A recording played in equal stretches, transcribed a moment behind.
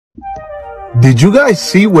Did you guys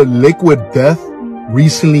see what Liquid Death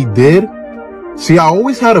recently did? See, I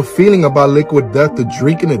always had a feeling about Liquid Death. The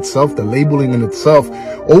drink in itself, the labeling in itself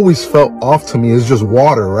always felt off to me. It's just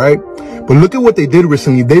water, right? But look at what they did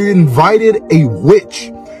recently. They invited a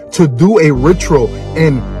witch to do a ritual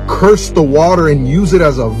and curse the water and use it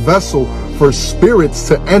as a vessel for spirits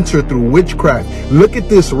to enter through witchcraft. Look at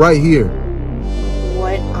this right here.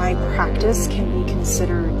 What I practice can be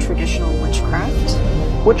considered traditional witchcraft.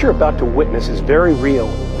 What you're about to witness is very real,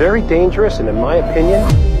 very dangerous, and in my opinion,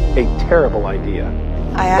 a terrible idea.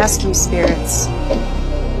 I ask you, spirits,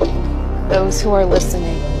 those who are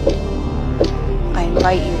listening, I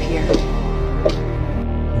invite you here.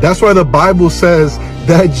 That's why the Bible says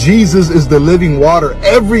that Jesus is the living water.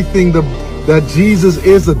 Everything that Jesus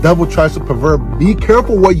is, the devil tries to pervert. Be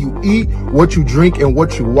careful what you eat, what you drink, and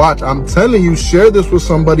what you watch. I'm telling you, share this with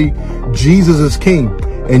somebody. Jesus is king,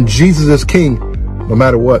 and Jesus is king no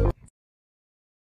matter what.